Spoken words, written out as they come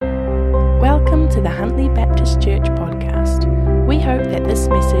to the Huntly Baptist Church podcast. We hope that this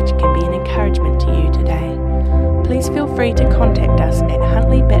message can be an encouragement to you today. Please feel free to contact us at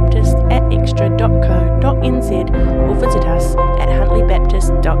huntlybaptist@extra.co.nz or visit us at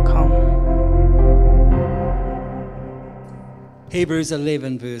huntlybaptist.com. Hebrews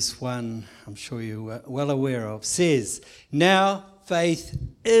 11 verse 1, I'm sure you're well aware of, says, "Now faith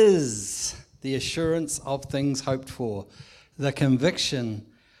is the assurance of things hoped for, the conviction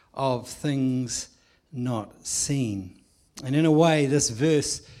of things not seen." And in a way, this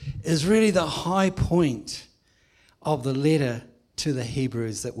verse is really the high point of the letter to the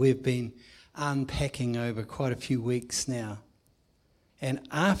Hebrews that we've been unpacking over quite a few weeks now. And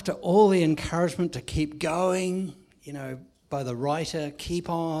after all the encouragement to keep going, by the writer, keep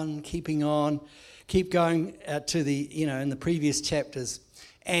going to the, in the previous chapters,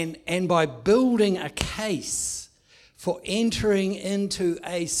 and by building a case for entering into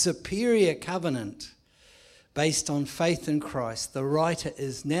a superior covenant based on faith in Christ, the writer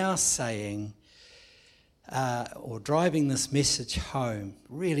is now saying, or driving this message home,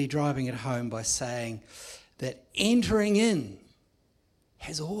 really driving it home by saying that entering in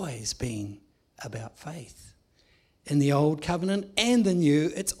has always been about faith. In the old covenant and the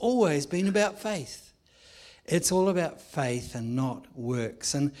new, it's always been about faith. It's all about faith and not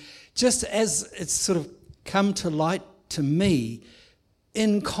works. And just as it's sort of come to light to me,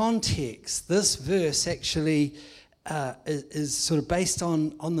 in context, this verse actually is sort of based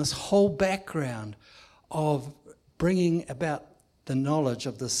on this whole background of bringing about the knowledge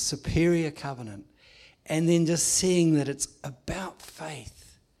of the superior covenant, and then just seeing that it's about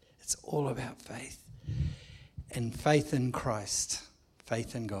faith. It's all about faith. And faith in Christ,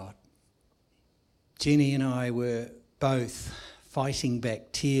 faith in God. Jenny and I were both fighting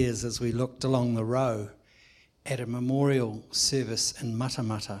back tears as we looked along the row at a memorial service in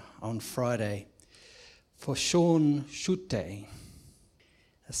Matamata on Friday for Sean Schutte,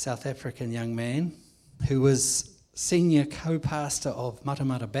 a South African young man who was senior co-pastor of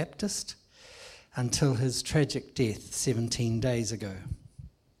Matamata Baptist until his tragic death 17 days ago.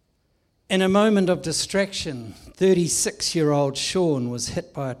 In a moment of distraction, 36-year-old Sean was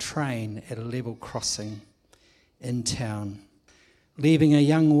hit by a train at a level crossing in town, leaving a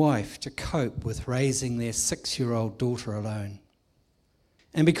young wife to cope with raising their 6-year-old daughter alone.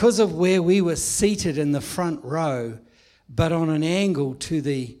 And because of where we were seated in the front row, but on an angle to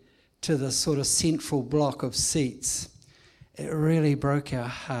the sort of central block of seats, it really broke our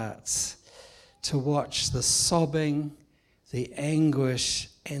hearts to watch the sobbing, the anguish,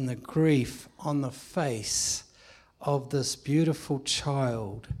 and the grief on the face of this beautiful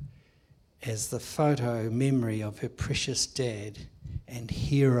child as the photo memory of her precious dad and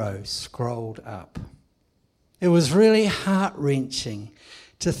hero scrolled up. It was really heart-wrenching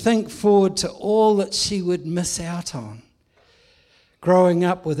to think forward to all that she would miss out on growing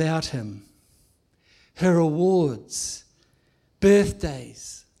up without him. Her awards,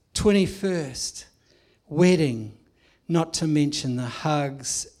 birthdays, 21st, wedding, not to mention the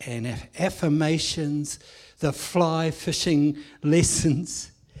hugs and affirmations, the fly fishing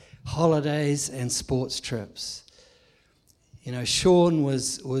lessons, holidays and sports trips. Sean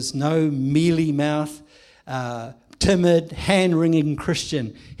was no mealy-mouth, timid, hand-wringing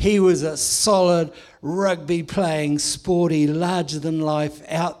Christian. He was a solid, rugby-playing, sporty, larger-than-life,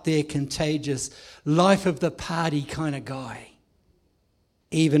 out there, contagious, life of the party kind of guy.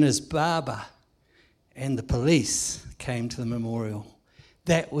 Even his barber and the police came to the memorial.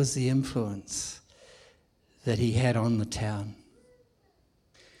 That was the influence that he had on the town.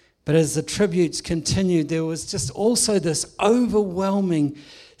 But as the tributes continued, there was just also this overwhelming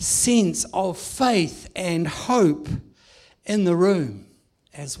sense of faith and hope in the room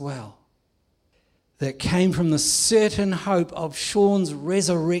as well, that came from the certain hope of Sean's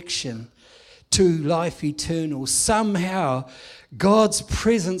resurrection to life eternal. Somehow, God's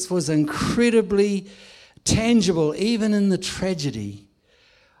presence was incredibly tangible, even in the tragedy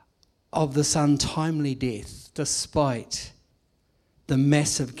of this untimely death, despite the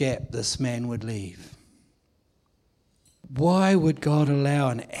massive gap this man would leave. Why would God allow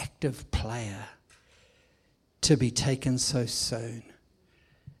an active player to be taken so soon?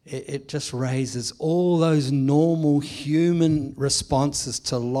 It just raises all those normal human responses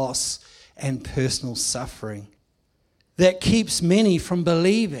to loss and personal suffering that keeps many from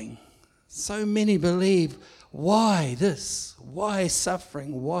believing. So many believe, why this? Why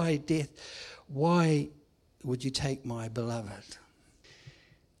suffering? Why death? Why would you take my beloved?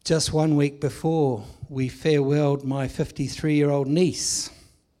 Just 1 week before, we farewelled my 53-year-old niece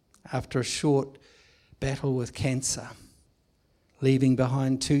after a short battle with cancer. leaving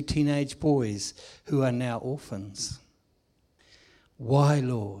behind 2 teenage boys who are now orphans. Why,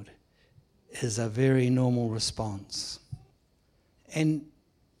 Lord, is a very normal response. And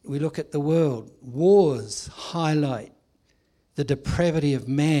we look at the world. Wars highlight the depravity of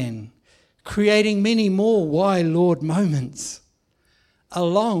man, creating many more why, Lord moments,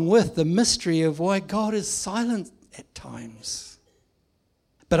 along with the mystery of why God is silent at times.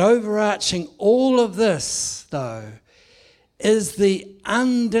 But overarching all of this, though, is the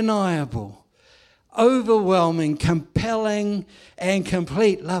undeniable, overwhelming, compelling, and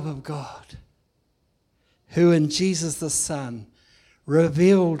complete love of God, who in Jesus the Son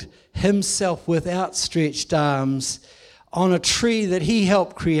revealed himself with outstretched arms on a tree that he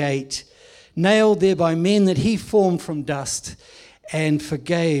helped create, nailed there by men that he formed from dust, and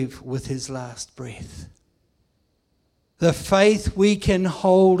forgave with his last breath. The faith we can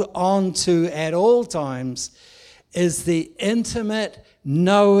hold on to at all times is the intimate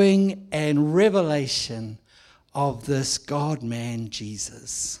knowing and revelation of this God-man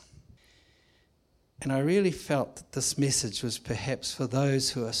Jesus. And I really felt that this message was perhaps for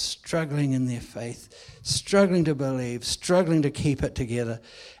those who are struggling in their faith, struggling to believe, struggling to keep it together.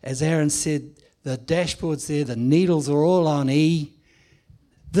 As Aaron said, the dashboard's there, the needles are all on E.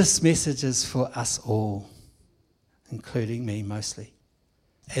 This message is for us all, including me mostly.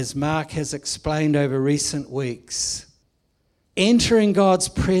 As Mark has explained over recent weeks, entering God's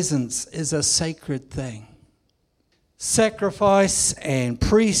presence is a sacred thing. Sacrifice and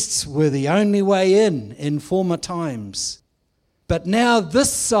priests were the only way in former times. But now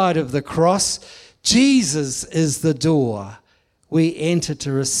this side of the cross, Jesus is the door we enter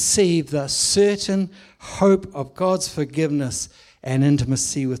to receive the certain hope of God's forgiveness and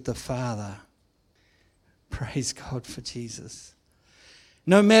intimacy with the Father. Praise God for Jesus.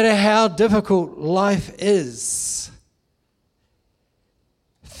 No matter how difficult life is,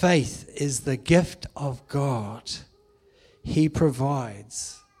 faith is the gift of God He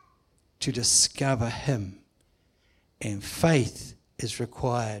provides to discover Him, and faith is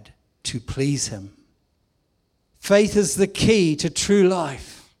required to please Him. Faith is the key to true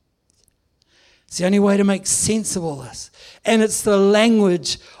life. It's the only way to make sense of all this, and it's the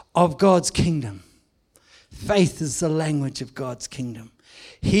language of God's kingdom. Faith is the language of God's kingdom.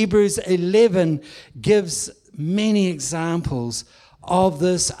 Hebrews 11 gives many examples of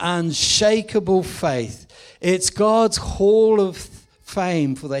this unshakable faith. It's God's hall of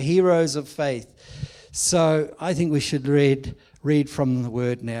fame for the heroes of faith. So I think we should read from the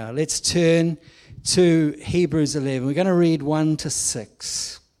word now. Let's turn to Hebrews 11. We're going to read 1 to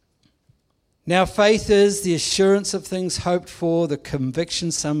 6. Now faith is the assurance of things hoped for, the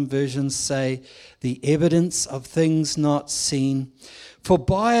conviction, some versions say, the evidence of things not seen. For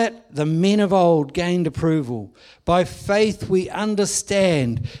by it the men of old gained approval. By faith we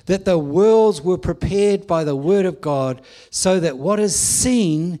understand that the worlds were prepared by the word of God, so that what is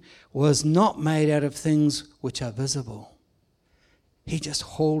seen was not made out of things which are visible. He just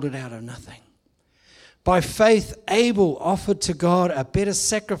hauled it out of nothing. By faith Abel offered to God a better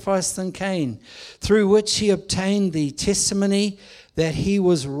sacrifice than Cain, through which he obtained the testimony that he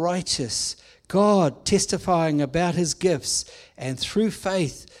was righteous, God testifying about his gifts, and through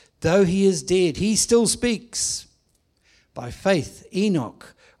faith, though he is dead, he still speaks. By faith,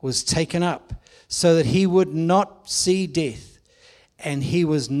 Enoch was taken up so that he would not see death, and he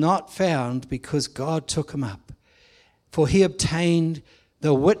was not found because God took him up. For he obtained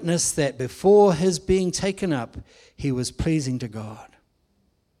the witness that before his being taken up, he was pleasing to God.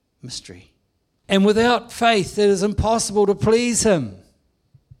 Mystery. And without faith, it is impossible to please him.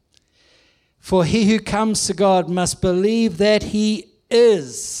 For he who comes to God must believe that he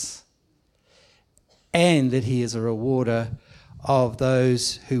is, and that he is a rewarder of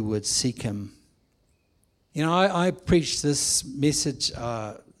those who would seek him. You know, I preached this message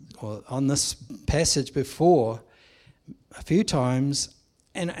on this passage before a few times,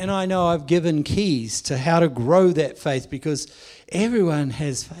 and I know I've given keys to how to grow that faith, because everyone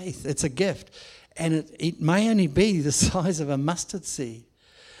has faith. It's a gift, and it may only be the size of a mustard seed.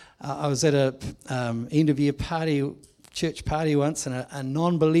 I was at a end-of-year party, church party once, and a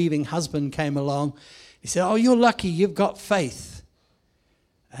non-believing husband came along. He said, "Oh, you're lucky, you've got faith."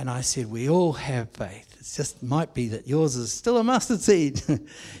 And I said, "We all have faith. It just might be that yours is still a mustard seed.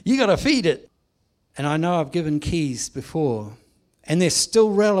 You got to feed it." And I know I've given keys before, and they're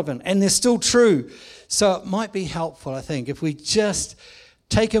still relevant, and they're still true. So it might be helpful, I think, if we just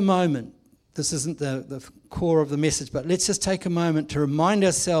take a moment. This isn't the core of the message, but let's just take a moment to remind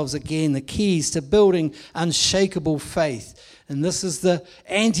ourselves again the keys to building unshakable faith. And this is the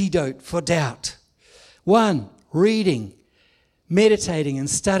antidote for doubt. 1, reading. meditating and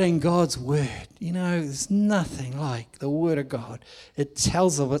studying God's Word. You know, there's nothing like the Word of God. It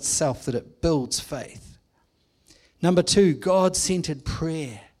tells of itself that it builds faith. Number 2, God-centered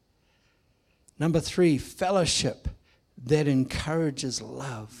prayer. Number 3, fellowship that encourages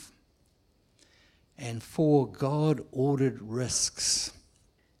love. And 4, God-ordered risks.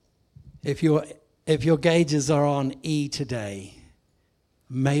 If your gauges are on E today,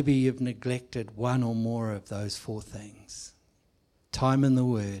 maybe you've neglected one or more of those 4 things. Time in the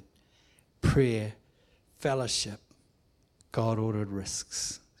Word, prayer, fellowship, God-ordered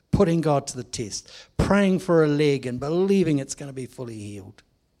risks. Putting God to the test, praying for a leg and believing it's going to be fully healed.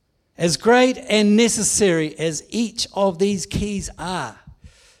 As great and necessary as each of these keys are,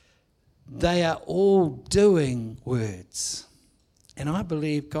 they are all doing words. And I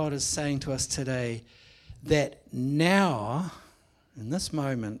believe God is saying to us today that now, in this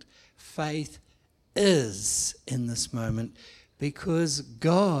moment, faith is in this moment because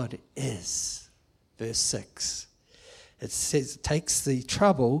God is. Verse 6. It says, it takes the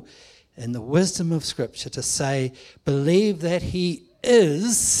trouble and the wisdom of Scripture to say, believe that He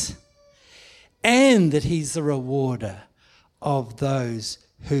is and that He's the rewarder of those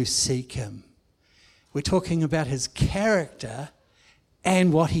who seek Him. We're talking about His character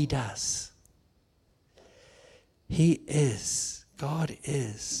and what He does. He is. God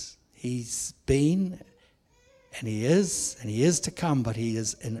is. He's been and He is to come, but He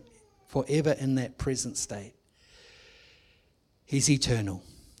is forever in that present state. He's eternal.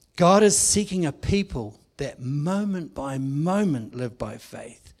 God is seeking a people that moment by moment live by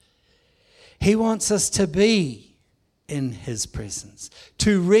faith. He wants us to be in His presence,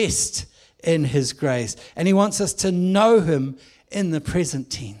 to rest in His grace, and He wants us to know Him in the present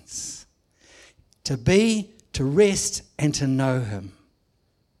tense. To be, to rest, and to know Him.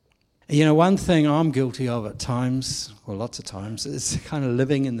 You know, one thing I'm guilty of at times, or lots of times, is kind of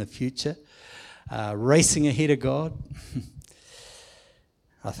living in the future, racing ahead of God.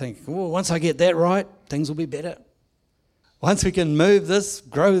 I think, well, once I get that right, things will be better. Once we can move this,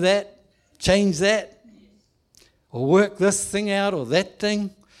 grow that, change that, or work this thing out or that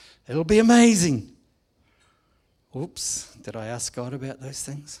thing, it'll be amazing. Oops, did I ask God about those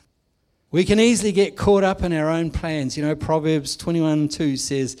things? We can easily get caught up in our own plans. You know, Proverbs 21:2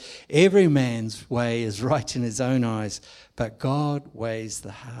 says, every man's way is right in his own eyes, but God weighs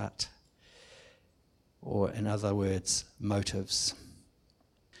the heart. Or in other words, motives.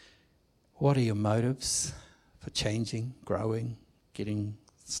 What are your motives for changing, growing, getting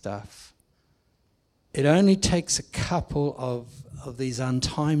stuff? It only takes a couple of these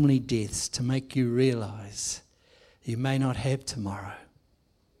untimely deaths to make you realize you may not have tomorrow.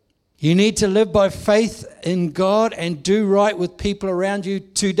 You need to live by faith in God and do right with people around you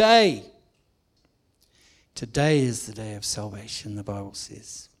today. Today is the day of salvation, the Bible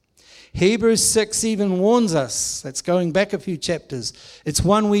says. Hebrews 6 even warns us. That's going back a few chapters. It's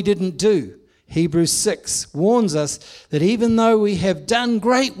one we didn't do. Hebrews 6 warns us that even though we have done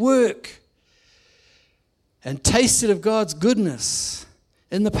great work and tasted of God's goodness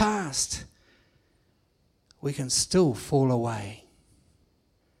in the past, we can still fall away.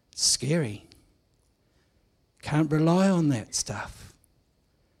 It's scary. Can't rely on that stuff.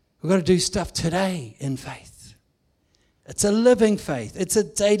 We've got to do stuff today in faith. It's a living faith. It's a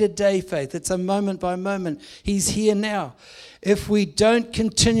day-to-day faith. It's a moment by moment. He's here now. If we don't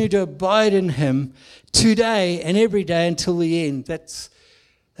continue to abide in Him today and every day until the end, that's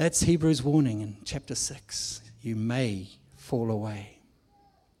Hebrews' warning in chapter 6. You may fall away.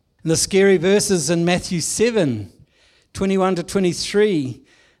 And the scary verses in Matthew 7, 21 to 23,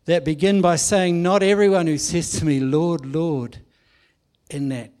 that begin by saying, not everyone who says to me, Lord, Lord, in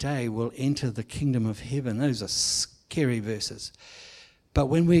that day will enter the kingdom of heaven. Those are scary verses. But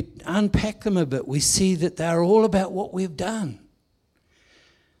when we unpack them a bit, we see that they're all about what we've done.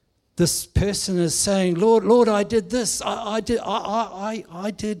 This person is saying, Lord, Lord, I did this. I did.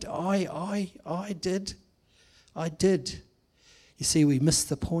 You see, we miss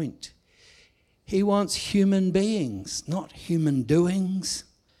the point. He wants human beings, not human doings.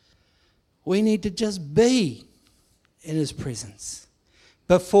 We need to just be in His presence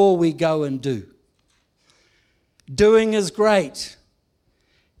before we go and do. Doing is great,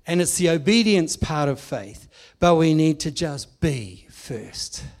 and it's the obedience part of faith, but we need to just be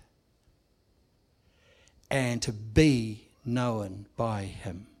first and to be known by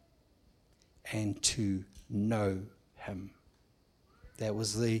Him and to know Him. That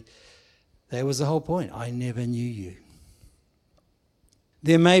was the whole point. I never knew you.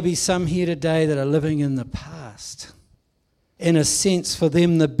 There may be some here today that are living in the past. In a sense, for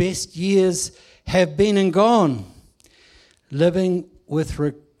them, the best years have been and gone. Living with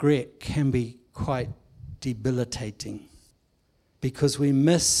regret can be quite debilitating because we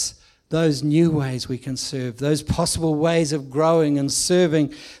miss those new ways we can serve, those possible ways of growing and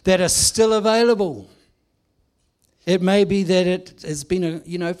serving that are still available. It may be that it has been,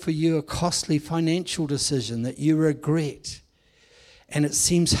 for you a costly financial decision that you regret, and it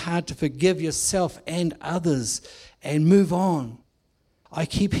seems hard to forgive yourself and others and move on. I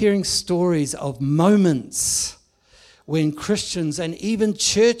keep hearing stories of moments when Christians and even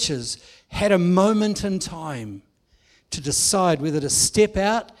churches had a moment in time to decide whether to step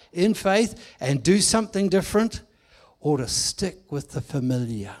out in faith and do something different or to stick with the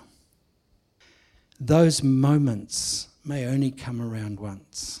familiar. Those moments may only come around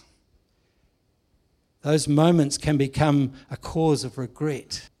once. Those moments can become a cause of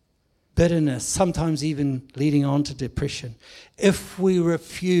regret, bitterness, sometimes even leading on to depression, if we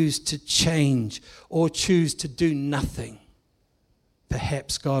refuse to change or choose to do nothing.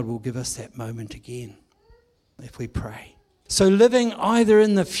 Perhaps God will give us that moment again if we pray. So living either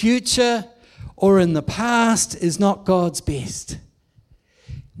in the future or in the past is not God's best.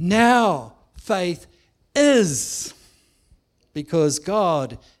 Now faith is, because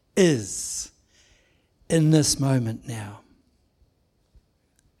God is in this moment now.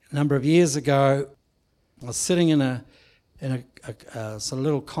 A number of years ago, I was sitting in a sort of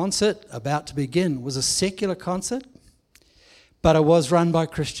little concert about to begin. It was a secular concert, but it was run by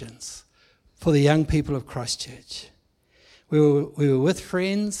Christians for the young people of Christchurch. We were with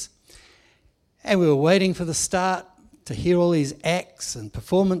friends, and we were waiting for the start to hear all these acts and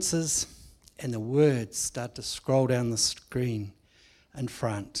performances, and the words start to scroll down the screen in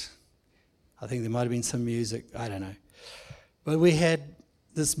front. I think there might have been some music, I don't know. But we had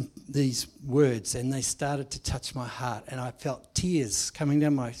these words, and they started to touch my heart, and I felt tears coming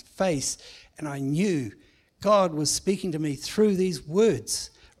down my face, and I knew God was speaking to me through these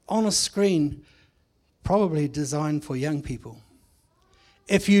words on a screen, probably designed for young people.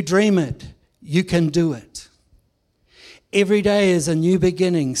 If you dream it, you can do it. Every day is a new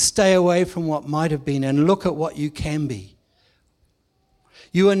beginning. Stay away from what might have been and look at what you can be.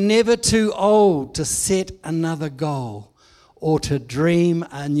 You are never too old to set another goal or to dream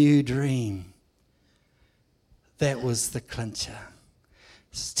a new dream. That was the clincher.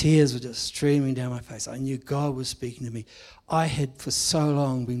 Tears were just streaming down my face. I knew God was speaking to me. I had for so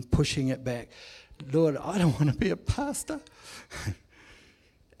long been pushing it back. Lord, I don't want to be a pastor.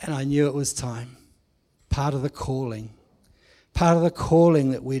 And I knew it was time. Part of the calling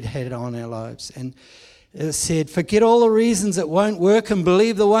that we'd had on our lives. And it said, forget all the reasons it won't work and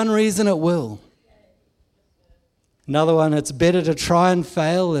believe the one reason it will. Another one, it's better to try and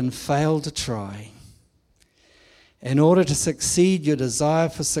fail than fail to try. In order to succeed, your desire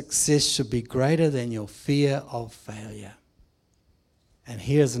for success should be greater than your fear of failure. And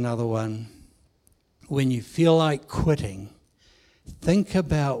here's another one. When you feel like quitting, think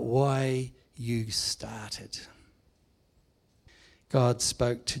about why you started. God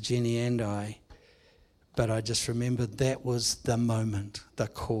spoke to Jenny and I, but I just remembered that was the moment, the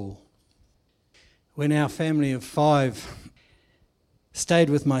call. When our family of 5 stayed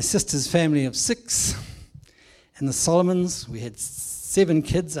with my sister's family of 6 in the Solomons, we had 7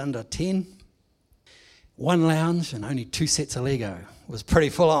 kids under 10, 1 lounge and only 2 sets of Lego. It was pretty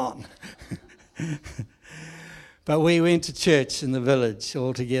full on. But we went to church in the village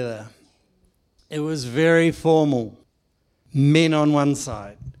all together. It was very formal. Men on one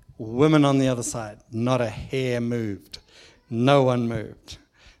side, women on the other side. Not a hair moved. No one moved.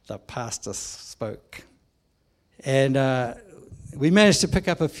 The pastor spoke. And we managed to pick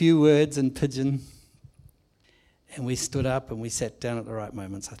up a few words in pidgin. And we stood up and we sat down at the right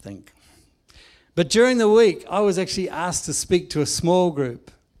moments, I think. But during the week, I was actually asked to speak to a small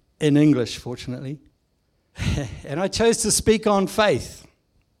group in English, fortunately. And I chose to speak on faith.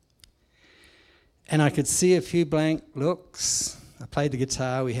 And I could see a few blank looks. I played the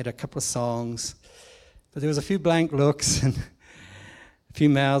guitar. We had a couple of songs. But there was a few blank looks and a few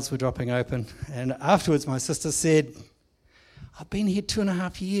mouths were dropping open. And afterwards, my sister said, I've been here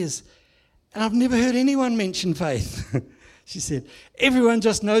 2.5 years and I've never heard anyone mention faith. She said, everyone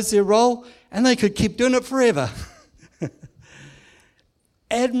just knows their role and they could keep doing it forever.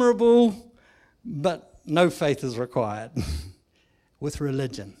 Admirable, but no faith is required with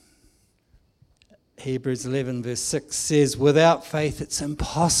religion. Hebrews 11 verse 6 says, without faith it's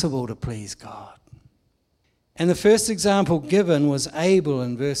impossible to please God. And the first example given was Abel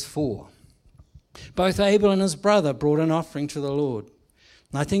in verse 4. Both Abel and his brother brought an offering to the Lord.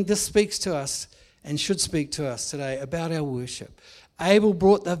 And I think this speaks to us and should speak to us today about our worship. Abel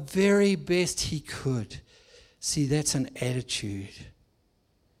brought the very best he could, See, that's an attitude.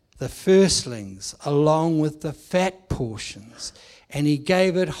 The firstlings along with the fat portions, and he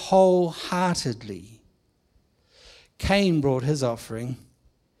gave it wholeheartedly. Cain brought his offering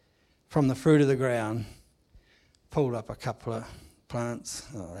from the fruit of the ground, pulled up a couple of plants.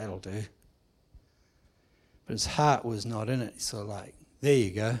 Oh, that'll do. But his heart was not in it. He's sort of like, there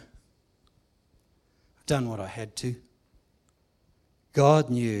you go. I've done what I had to. God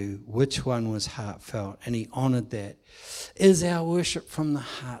knew which one was heartfelt, and he honoured that. Is our worship from the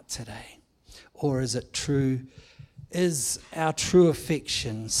heart today? Or is it true? Is our true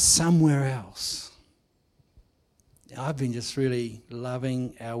affection somewhere else? I've been just really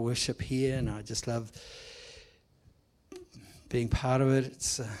loving our worship here, and I just love being part of it.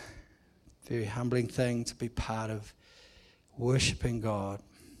 It's a very humbling thing to be part of worshipping God.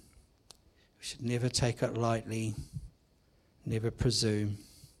 We should never take it lightly. Never presume.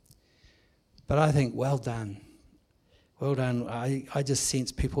 But I think, well done. Well done. I just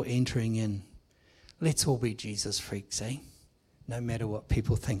sense people entering in. Let's all be Jesus freaks, eh? No matter what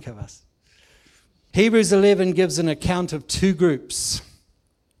people think of us. Hebrews 11 gives an account of two groups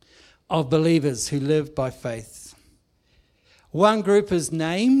of believers who live by faith. One group is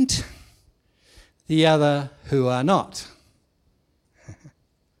named, the other who are not.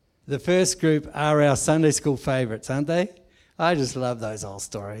 The first group are our Sunday school favourites, aren't they? I just love those old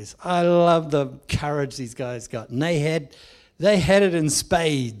stories. I love the courage these guys got. And they had it in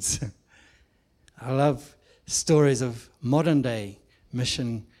spades. I love stories of modern day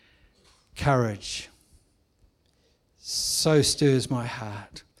mission courage. So stirs my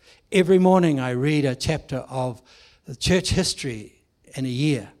heart. Every morning I read a chapter of the church history in a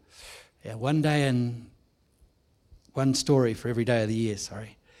year. Yeah, one day and one story for every day of the year,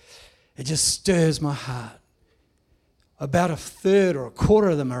 sorry. It just stirs my heart. About a third or a quarter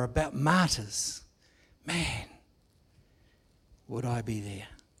of them are about martyrs. Man, would I be there?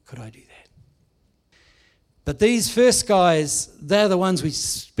 Could I do that? But these first guys, they're the ones we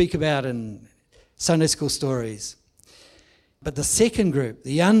speak about in Sunday school stories. But the second group,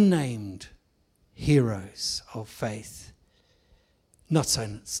 the unnamed heroes of faith, not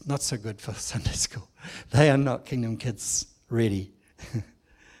so good for Sunday school. They are not Kingdom Kids ready.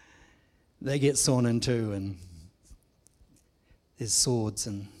 They get sawn in two and there's swords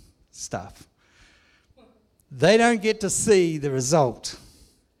and stuff. They don't get to see the result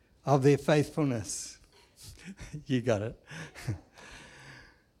of their faithfulness. You got it.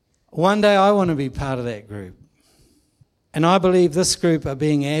 One day I want to be part of that group. And I believe this group are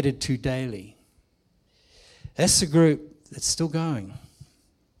being added to daily. That's the group that's still going.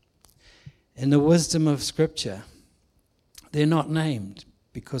 In the wisdom of Scripture, they're not named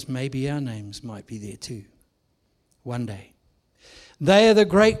because maybe our names might be there too one day. They are the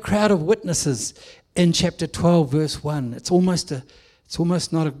great crowd of witnesses in chapter 12, verse 1. It's almost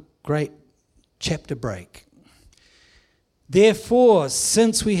not a great chapter break. Therefore,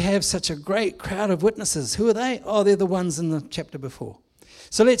 since we have such a great crowd of witnesses, who are they? Oh, they're the ones in the chapter before.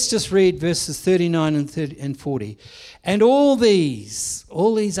 So let's just read verses 39 and 40. And all these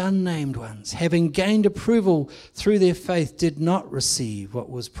unnamed ones, having gained approval through their faith, did not receive what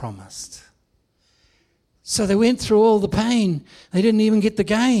was promised. So they went through all the pain. They didn't even get the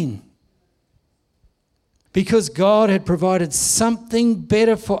gain. Because God had provided something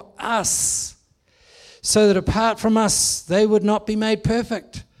better for us, so that apart from us, they would not be made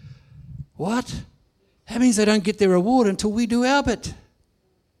perfect. What? That means they don't get their reward until we do our bit.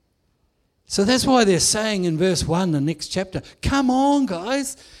 So that's why they're saying in verse 1, the next chapter, come on,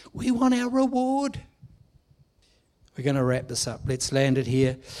 guys, we want our reward. We're going to wrap this up. Let's land it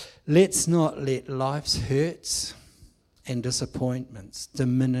here. Let's not let life's hurts and disappointments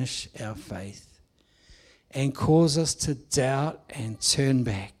diminish our faith and cause us to doubt and turn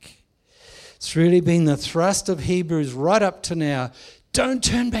back. It's really been the thrust of Hebrews right up to now. Don't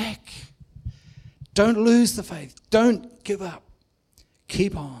turn back. Don't lose the faith. Don't give up.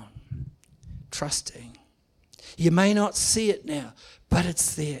 Keep on trusting. You may not see it now, but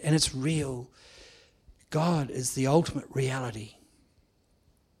it's there and it's real. God is the ultimate reality.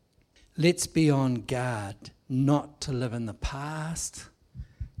 Let's be on guard not to live in the past.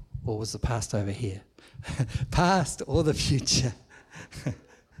 Or was the past over here? Past or the future.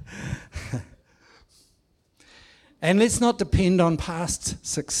 And let's not depend on past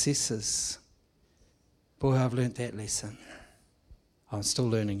successes. Boy, I've learnt that lesson. I'm still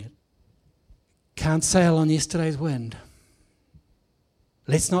learning it. Can't sail on yesterday's wind.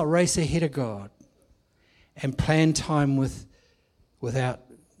 Let's not race ahead of God and plan time without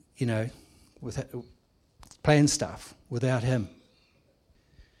plan stuff without Him.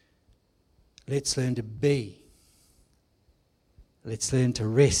 Let's learn to be Let's learn to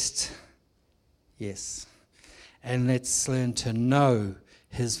rest. Yes. And let's learn to know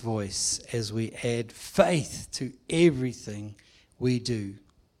his voice as we add faith to everything we do.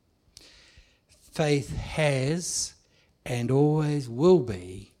 Faith has and always will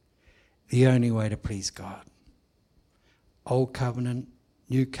be the only way to please God. Old covenant,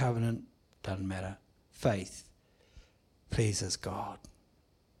 new covenant, doesn't matter. Faith pleases God.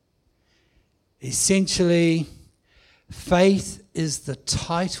 Essentially, faith is the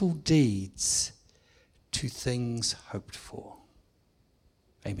title deeds to things hoped for.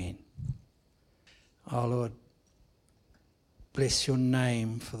 Amen. Oh Lord, bless your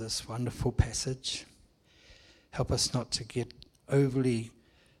name for this wonderful passage. Help us not to get overly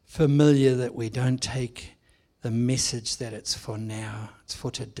familiar that we don't take the message that it's for now, it's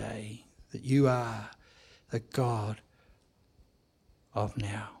for today, that you are the God of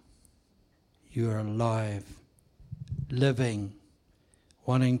now. You are alive, living,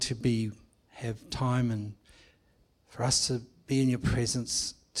 wanting to have time and for us to be in your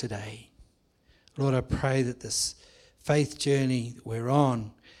presence today. Lord, I pray that this faith journey we're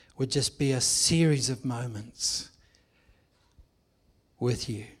on would just be a series of moments with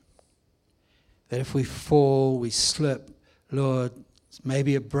you. That if we fall, we slip, Lord,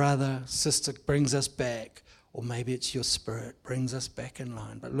 maybe a brother, sister brings us back, or maybe it's your Spirit brings us back in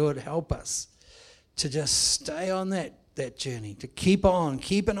line. But Lord, help us to just stay on that journey, to keeping on,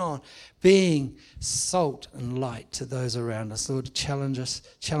 being salt and light to those around us. Lord, challenge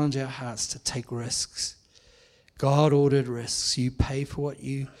our hearts to take risks. God ordered risks. You pay for what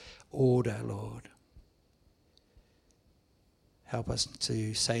you order, Lord. Help us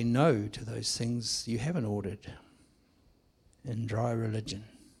to say no to those things you haven't ordered in dry religion.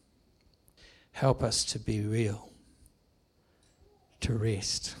 Help us to be real, to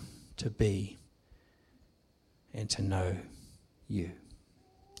rest, to be, and to know you.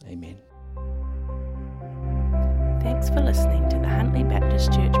 Amen. Thanks for listening to the Huntly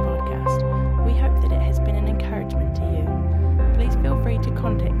Baptist Church podcast. We hope that it has been an encouragement to you. Please feel free to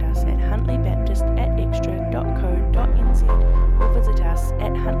contact us at huntlybaptist@extra.co.nz or visit us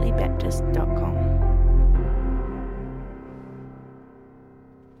at huntlybaptist.com.